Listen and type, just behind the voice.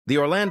The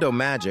Orlando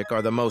Magic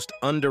are the most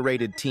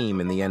underrated team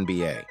in the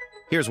NBA.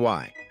 Here's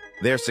why.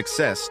 Their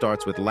success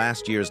starts with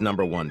last year's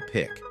 #1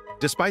 pick.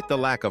 Despite the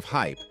lack of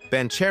hype,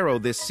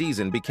 Banchero this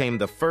season became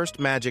the first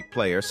Magic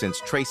player since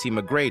Tracy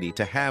McGrady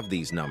to have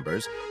these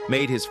numbers,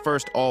 made his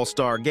first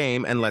All-Star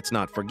game, and let's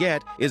not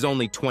forget, is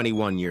only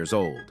 21 years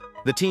old.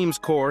 The team's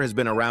core has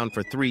been around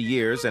for 3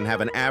 years and have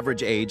an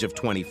average age of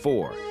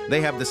 24. They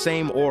have the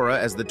same aura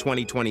as the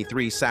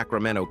 2023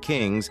 Sacramento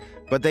Kings,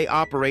 but they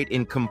operate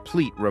in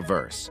complete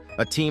reverse.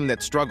 A team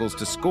that struggles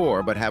to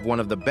score but have one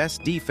of the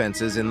best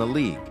defenses in the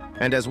league.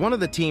 And as one of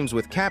the teams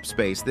with cap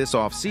space this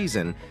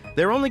offseason,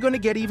 they're only going to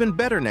get even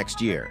better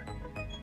next year.